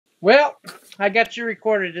Well, I got you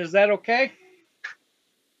recorded. Is that okay?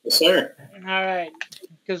 Yes, sir. All right,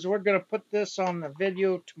 because we're going to put this on the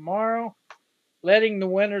video tomorrow, letting the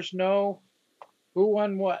winners know who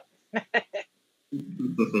won what.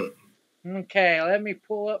 Okay, let me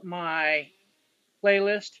pull up my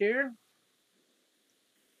playlist here.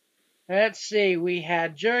 Let's see, we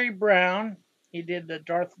had Jerry Brown. He did the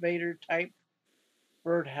Darth Vader type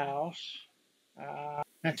birdhouse.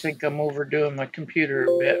 I think I'm overdoing my computer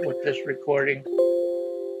a bit with this recording.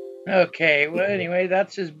 Okay, well, anyway,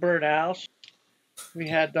 that's his birdhouse. We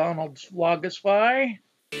had Donald's Vlogsify.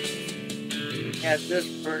 We had this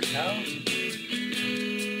birdhouse.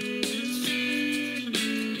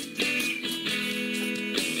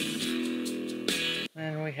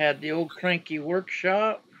 Then we had the old cranky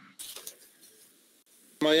workshop.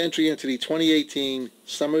 My entry into the 2018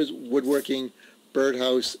 Summers Woodworking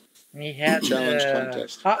Birdhouse We had Challenge the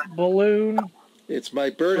Contest. hot balloon It's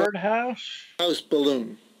my birdhouse.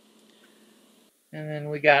 balloon. And then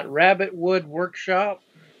we got Rabbit Wood Workshop.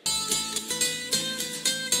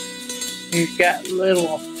 We've got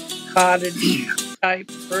little cottage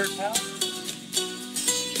type birdhouse.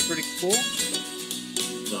 Pretty cool.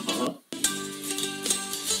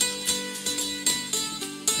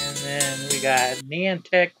 And then we got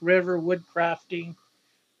Neantech River Woodcrafting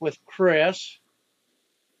with Chris.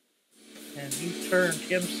 And he turned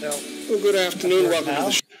himself. Well, good afternoon. Welcome to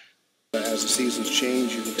the show. As the seasons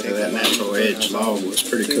change, you can take that natural edge log was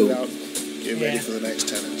pretty cool. Get ready for the next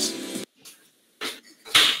tenants.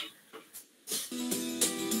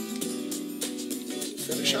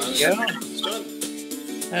 Finish on it. Yeah. It's done.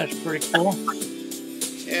 That's pretty cool.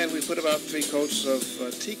 And we put about 3 coats of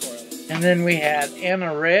teak oil. And then we had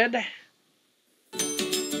Anna Red,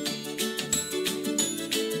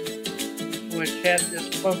 which had this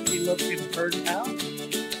funky looking birdhouse.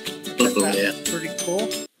 That's pretty cool.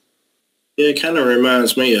 Yeah, it kind of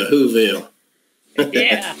reminds me of Whoville.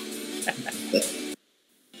 Yeah.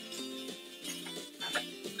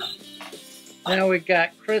 Now we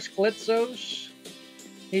got Chris Glitzos.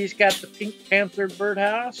 He's got the Pink Panther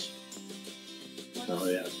birdhouse. Oh,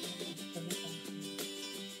 yeah.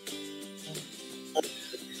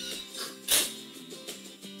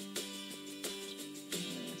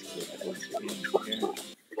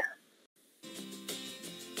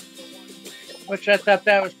 Which I thought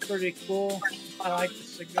that was pretty cool. I like the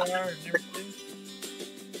cigar and everything.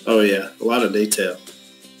 Oh, yeah. A lot of detail.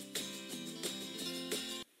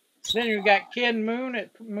 Then we got Ken Moon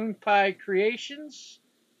at Moon Pie Creations.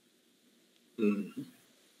 Mm-hmm.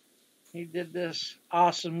 He did this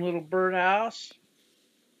awesome little birdhouse.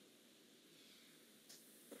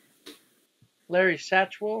 Larry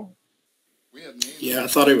Satchwell. Yeah, I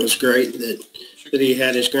thought it was great that he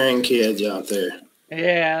had his grandkids out there.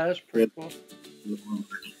 Yeah, that's pretty cool.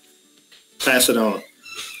 Pass it on.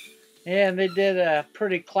 Yeah, and they did a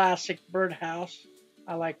pretty classic birdhouse.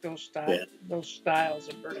 I like those styles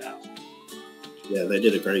of birdhouse. Yeah, they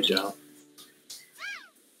did a great job.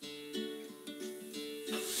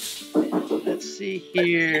 Let's see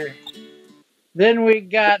here. Then we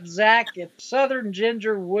got Zach at Southern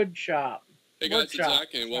Ginger Wood Shop. Hey guys, it's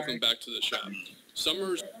Zach, and welcome back to the shop.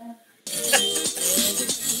 Summer's.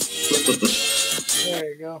 There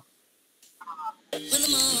you go.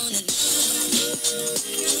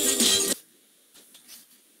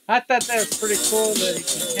 I thought that was pretty cool that he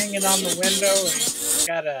can hang it on the window and he's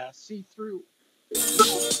got a see-through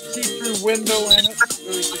window in it so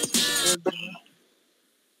you can see the birds in it.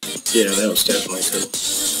 Yeah, that was definitely cool.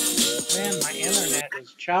 Man, my internet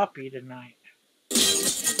is choppy tonight.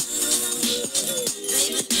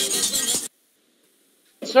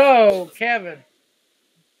 So, Kevin,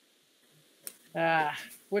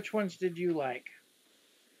 which ones did you like?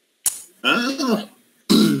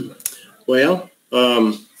 Well,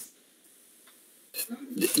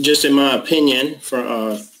 just in my opinion,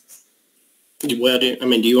 do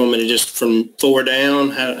you want me to just from 4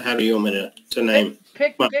 down? How do you want me to name?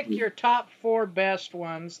 Pick your top 4 best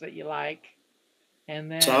ones that you like,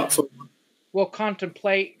 and then top 4. We'll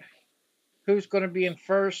contemplate who's going to be in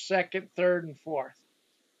first, second, third, and fourth.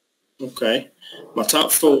 Okay. My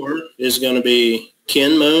top 4 is going to be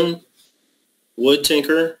Ken Moon, Wood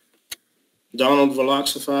Tinker, Donald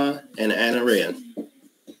Vlogsify, and Anna Red.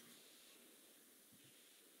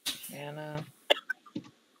 Anna,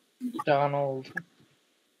 Donald.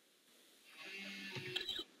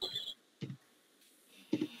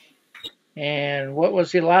 And what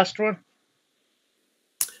was the last one?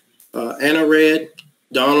 Anna Red,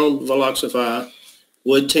 Donald Vlogsify,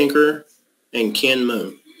 Wood Tinker, and Ken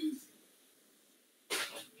Moon.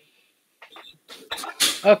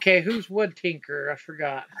 Okay, who's Wood Tinker? I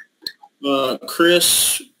forgot.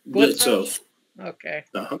 Chris Glitzos. Okay.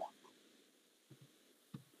 Uh-huh.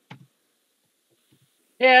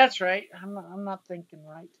 Yeah, that's right. I'm not thinking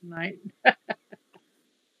right tonight.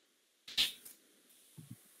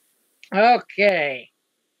 Okay.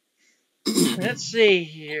 Let's see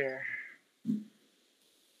here.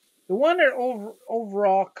 The one that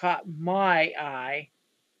overall caught my eye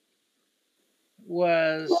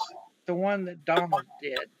was the one that Donald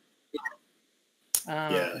did.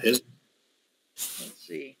 Yeah, Let's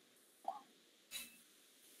see.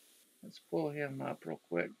 Let's pull him up real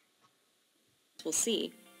quick. We'll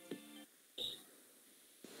see.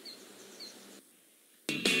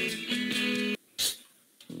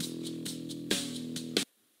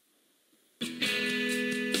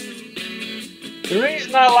 The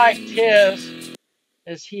reason I liked his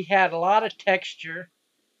is he had a lot of texture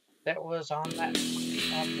that was on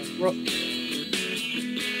the roof,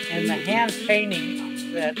 and the hand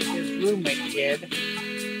painting that his roommate did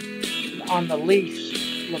on the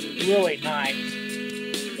leaves looked really nice.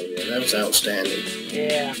 Yeah, that was outstanding.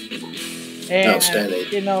 Yeah, and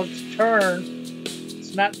outstanding. You know, to turn,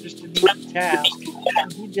 it's not just an easy task.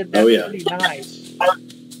 He did that pretty nice.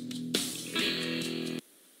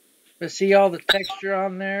 But see all the texture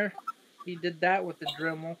on there? He did that with the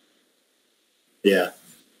Dremel. Yeah.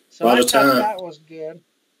 So I thought that was good.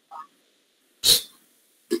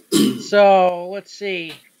 So let's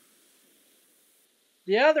see.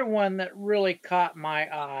 The other one that really caught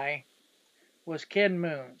my eye was Ken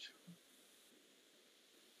Moon's.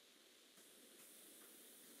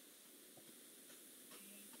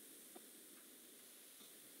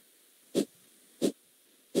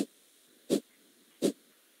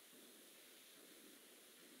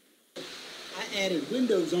 Added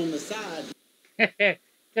windows on the side.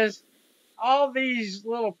 Because all these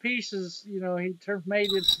little pieces, you know, he made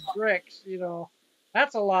into bricks, you know,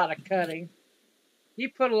 that's a lot of cutting. He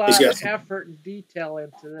put a lot of effort and detail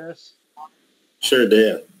into this. Sure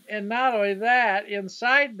did. And not only that,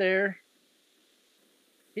 inside there,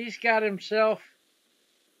 he's got himself,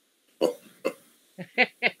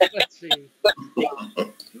 let's see,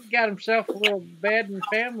 he's got himself a little bed and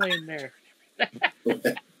family in there.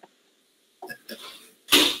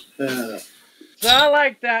 So I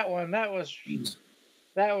like that one. That was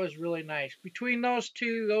really nice. Between those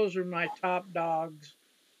two, those are my top dogs.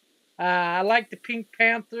 I like the Pink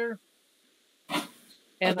Panther,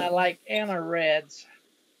 and I like Anna Reds.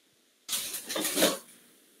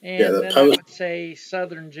 And then I would say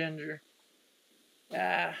Southern Ginger.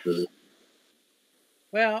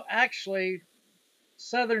 Well, actually,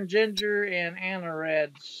 Southern Ginger and Anna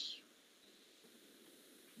Reds,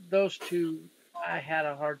 those two, I had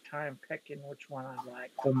a hard time picking which one I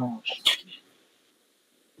liked the most.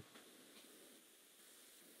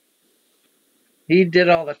 He did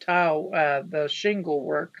all the tile, the shingle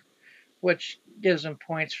work, which gives him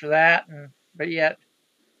points for that. But yet,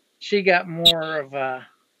 she got more of a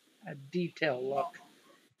detail look,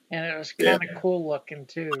 and it was kind of cool looking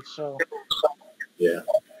too. So yeah.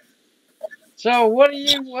 So what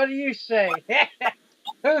do you say?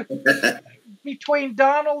 Between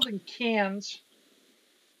Donald and Ken's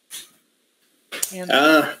and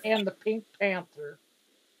the Pink Panther,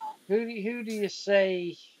 who do you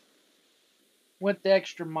say went the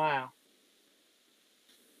extra mile?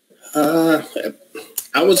 I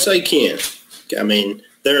would say Ken. I mean,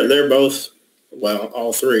 they're both, well,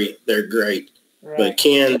 all three, they're great. Right. But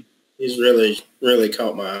Ken, he's really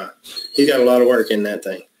caught my eye. He's got a lot of work in that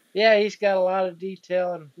thing. Yeah, he's got a lot of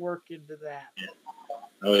detail and work into that. Yeah.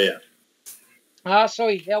 Oh, yeah. Also,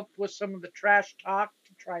 he helped with some of the trash talk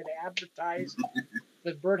to try to advertise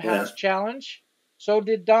the Birdhouse Challenge. So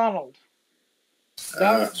did Donald.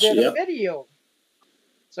 Donald did a video.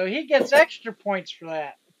 So he gets extra points for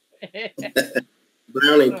that.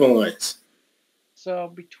 Brownie points.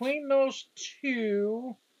 So between those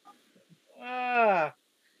two,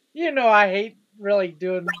 you know, I hate really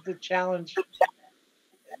doing the challenge,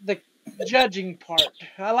 the judging part.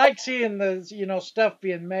 I like seeing the, you know, stuff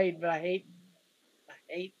being made, but I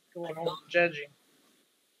hate going over judging.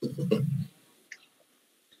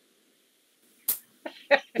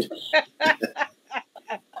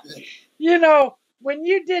 You know, when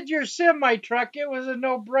you did your semi truck, it was a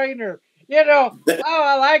no-brainer. You know, oh,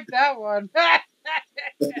 I like that one.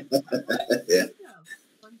 Yeah.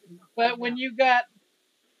 But when you got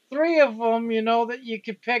 3 of them, you know, that you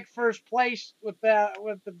could pick first place with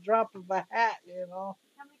the drop of a hat, you know.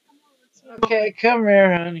 Okay, come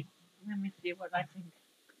here, honey. Let me see what I think.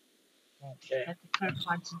 Okay. At the clear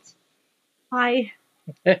conscience. Hi.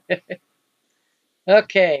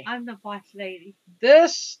 Okay. I'm the boss lady.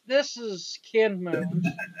 This is Ken Moon.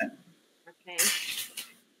 Okay.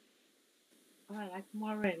 Oh, I like them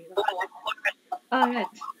already. Oh,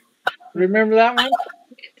 that's. Remember that one?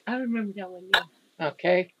 I remember that one, yeah.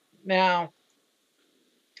 Okay. Now,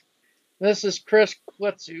 this is Chris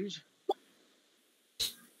Glitzos.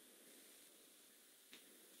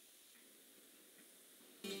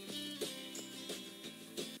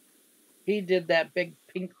 He did that big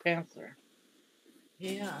Pink Panther.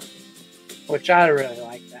 Yeah. Which I really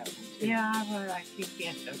like that one too. Yeah, I really like Pink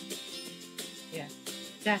Panther. Yeah.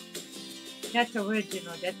 That's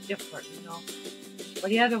original. That's different, you know. But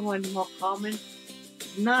the other one more common.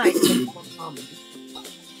 Nice, but more common.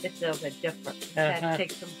 It's a little bit different. That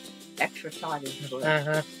takes some extra thought into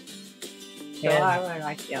it. So I really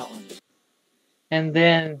like that one. And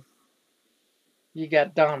then you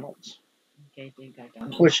got Donald's. Okay, so you got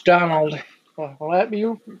Donald. Which Donald, well, let me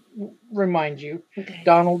remind you, Okay.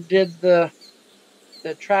 Donald did the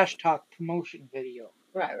Trash Talk promotion video.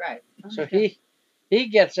 Right. So he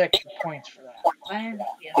gets extra points for that.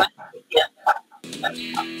 Yeah.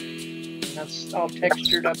 That's all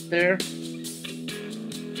textured up there.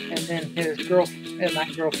 And then his girlfriend,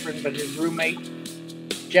 not girlfriend, but his roommate,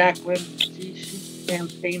 Jacqueline, she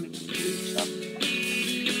hand painted the leaves up.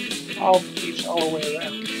 All the leaves all the way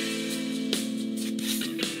around.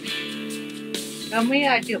 Now me,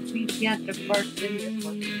 I do Pink Panther first video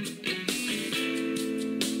first.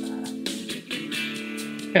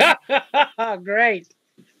 Great.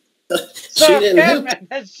 She didn't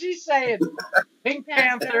Kevin, she's saying Pink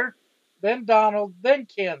Panther, then Donald, then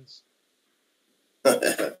Ken's.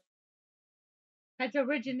 That's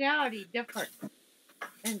originality, different.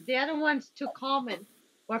 And the other one's too common.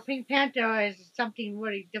 Where Pink Panther is something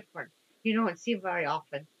really different. You don't see very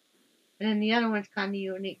often. And then the other one's kind of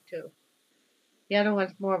unique too. The other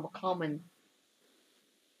one's more of a common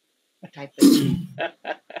type of thing.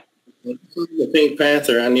 The Pink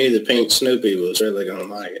Panther, I knew the Pink Snoopy was really going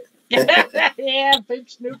to like it. Yeah, Pink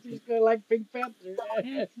Snoopy's going to like Pink Panther.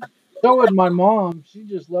 So would my mom. She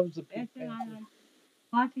just loves the Pink Panther.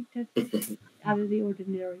 I think that's out of the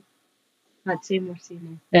ordinary. Not Seymour.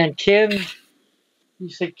 And Ken, you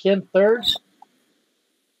said Ken third?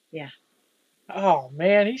 Yeah. Oh,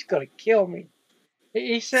 man, he's going to kill me.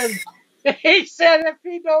 He said if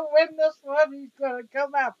he don't win this one, he's going to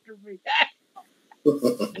come after me.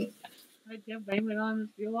 I just blame it on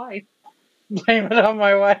your wife. Blame it on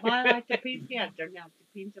my wife. I like the Pink Panther. Now, it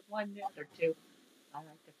depends upon the other two. I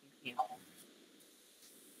like the Pink Panther.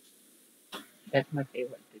 That's my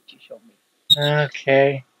favorite that you showed me.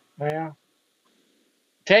 Okay. Well,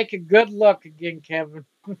 take a good look again, Kevin.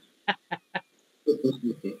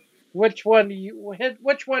 Which one do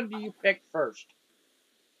you pick first?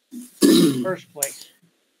 First place.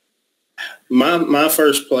 My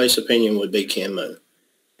first place opinion would be Ken Moon.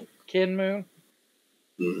 Ken Moon?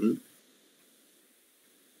 Mm-hmm.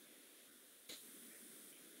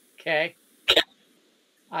 Okay.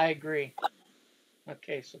 I agree.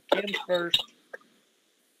 Okay, so Ken first.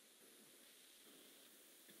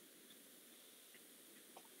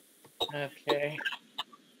 Okay.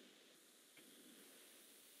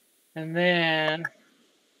 And then,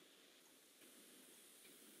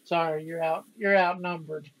 sorry, you're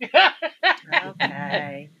outnumbered.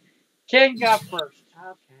 Okay. Ken got first.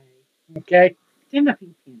 Okay. Okay. Then the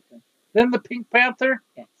Pink Panther. Then the Pink Panther?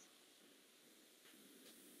 Yes.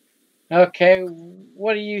 Okay.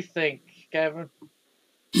 What do you think, Kevin?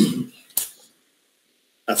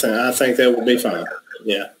 I think that would be fine.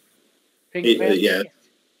 Yeah. Pink Panther? Yeah.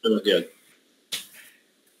 Really good.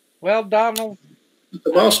 Well, Donald,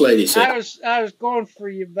 The boss lady said. I was going for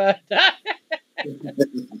you, but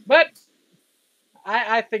but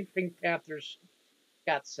I think Pink Panther's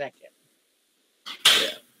got second.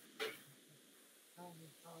 Yeah.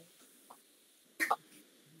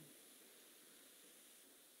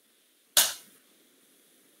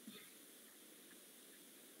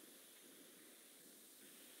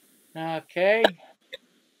 Okay.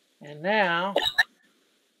 And now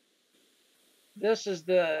this is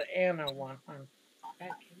the Anna one.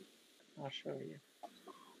 I'll show you.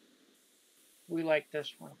 We like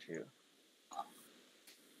this one too.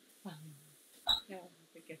 Yeah,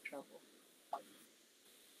 we get trouble.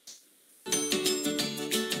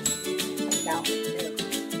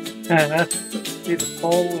 See the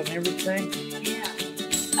pole and everything.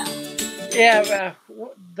 Yeah. Yeah.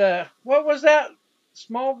 What was that?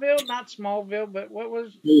 Smallville? Not Smallville, but what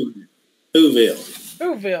was? Whoville.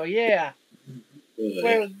 Whoville. Yeah.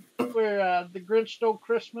 Yeah. Where the Grinch stole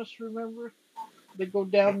Christmas. Remember? They go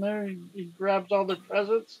down there and he grabs all their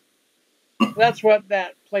presents. That's what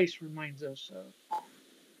that place reminds us of.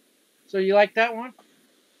 So you like that one?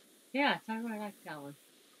 Yeah, I really like that one.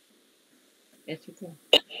 Yes, you can.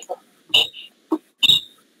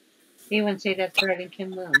 He wouldn't say that's better than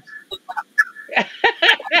Kim Moon's.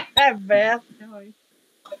 Beth. No,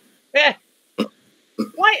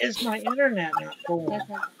 Why is my internet not going?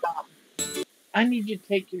 that's I need you to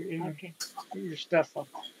take your okay. your stuff off.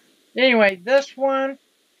 Anyway, this one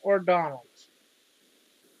or Donald's.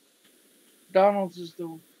 Donald's is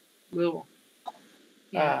the little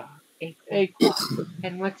Yeah. acorn.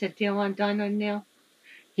 And what's the deal on Donald now?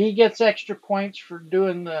 He gets extra points for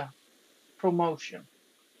doing the promotion.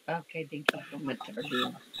 Okay, then keep him at third.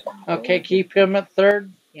 Then. Okay, keep him at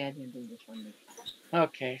third. Yeah, I didn't do this one.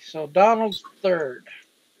 Okay, so Donald's third.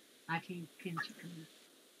 I think Kim's coming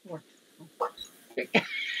fourth.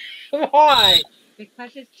 Why?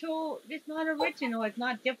 Because it's not original, it's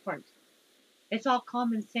not different. It's all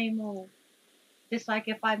common, same old. Just like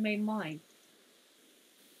if I made mine.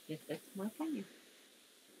 Just that's my opinion.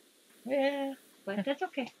 Yeah. But that's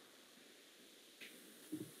okay.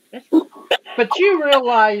 But you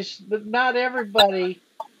realize that not everybody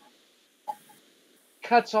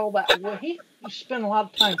cuts all that wood. He spent a lot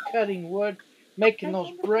of time cutting wood, making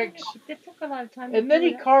those bricks. It took a lot of time. And then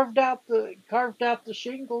he carved out the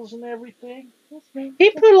shingles and everything. Yes, ma'am. He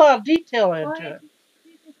put a lot of detail into it.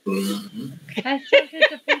 I said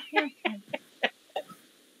it's a big campaign.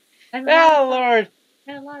 Oh Lord!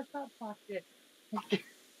 And a lot of thought process. But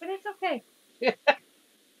it's okay.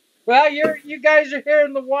 Well, you guys are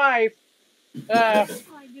hearing the wife.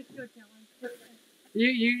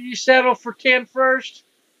 You settle for 10 first?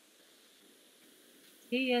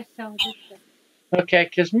 He is so good. Okay,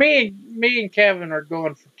 because me and Kevin are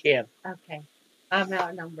going for 10. Okay. I'm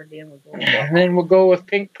outnumbered then. We'll go. And then we'll go with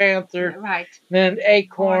Pink Panther. Right. Then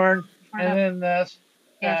Acorn. Right. And then the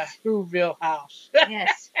Yes. Whoville House.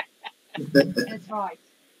 Yes. That's right.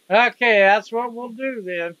 Okay, that's what we'll do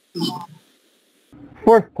then.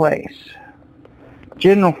 Fourth place.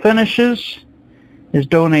 General Finishes is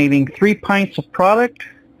donating 3 pints of product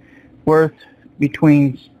worth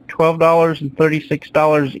between $12 and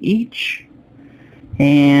 $36 each.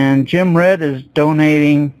 And GemRed is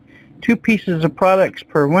donating 2 pieces of products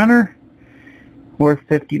per winner worth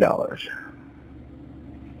 $50.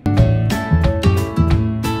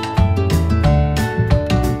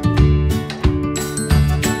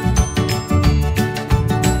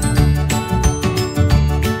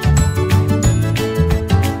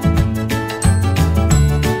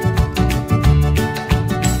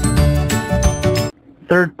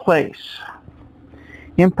 Third place.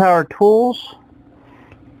 M.POWER Tools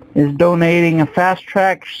is donating a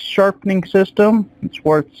Fasttrack sharpening system. It's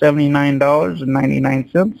worth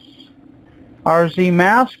 $79.99. RZ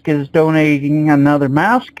Mask is donating another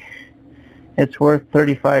mask. It's worth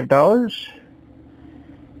 $35.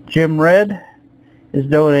 GemRed is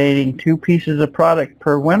donating 2 pieces of product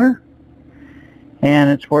per winner, and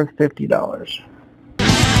it's worth $50.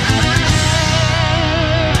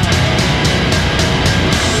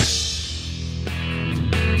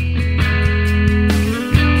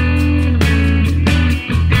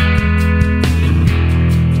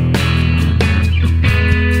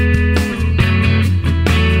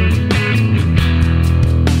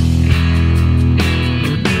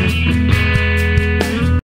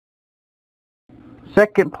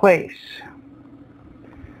 Second place,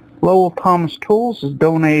 Lowell Thomas Tools is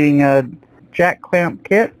donating a jack clamp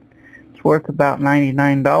kit. It's worth about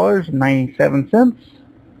 $99.97.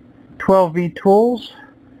 12V Tools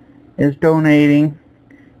is donating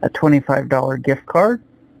a $25 gift card.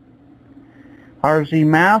 RZ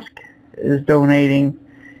Mask is donating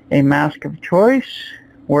a mask of choice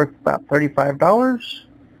worth about $35.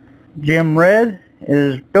 GemRed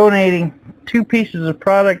is donating 2 pieces of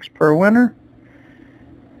products per winner.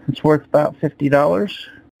 It's worth about $50.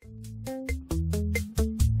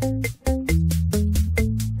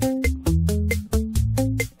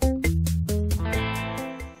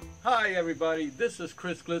 Hi everybody, this is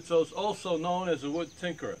Chris Glitzos, also known as the Wood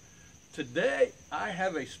Tinkerer. Today I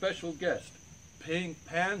have a special guest, Pink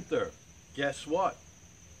Panther. Guess what?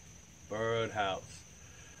 Birdhouse.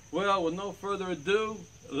 Well, with no further ado,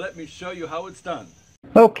 let me show you how it's done.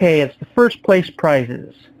 Okay, it's the first place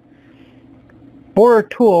prizes. Bora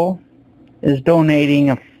Tool is donating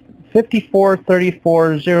a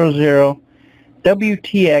 543400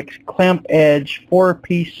 WTX clamp edge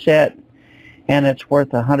 4-piece set, and it's worth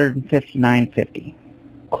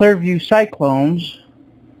 $159.50. Vue Cyclones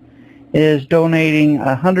is donating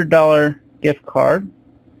a $100 gift card.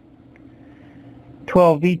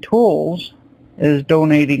 12V Tools is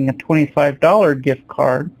donating a $25 gift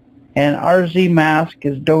card, and RZ Mask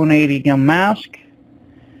is donating a mask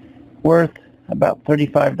worth about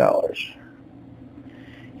 $35.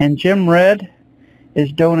 And GemRed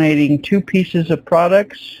is donating 2 pieces of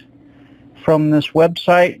products from this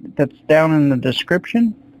website that's down in the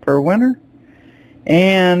description for a winner.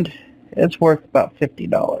 And it's worth about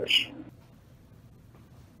 $50.